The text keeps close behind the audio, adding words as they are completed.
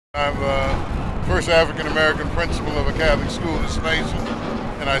I'm first African American principal of a Catholic school in this nation,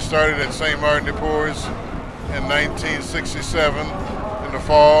 and I started at St. Martin DePorres in 1967 in the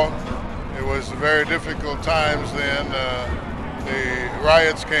fall. It was very difficult times then. The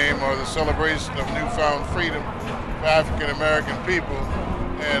riots came, or the celebration of newfound freedom for African American people,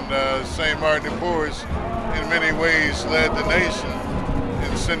 and St. Martin DePorres in many ways led the nation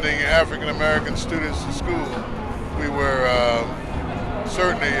in sending African American students to school. We were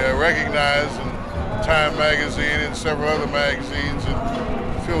certainly recognized in Time magazine and several other magazines,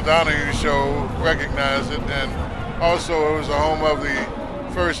 and Phil Donahue show recognized it, and also it was the home of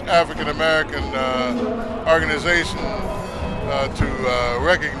the first African American organization to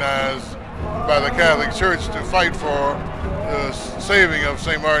recognize by the Catholic Church to fight for the saving of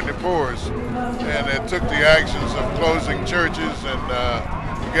St. Martin DePorres. And it took the actions of closing churches and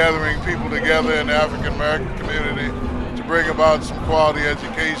gathering people together in the African American community to bring about some quality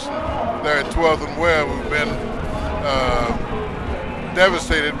education there at 12th and Webb, who've been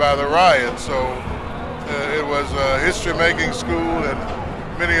devastated by the riot. So it was a history-making school,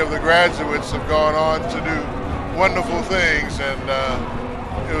 and many of the graduates have gone on to do wonderful things, and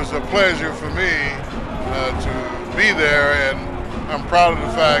it was a pleasure for me to be there, and I'm proud of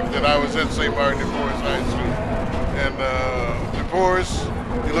the fact that I was at St. Martin DePorres High School. And DePorres,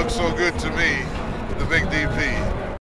 you look so good to me, the big DP.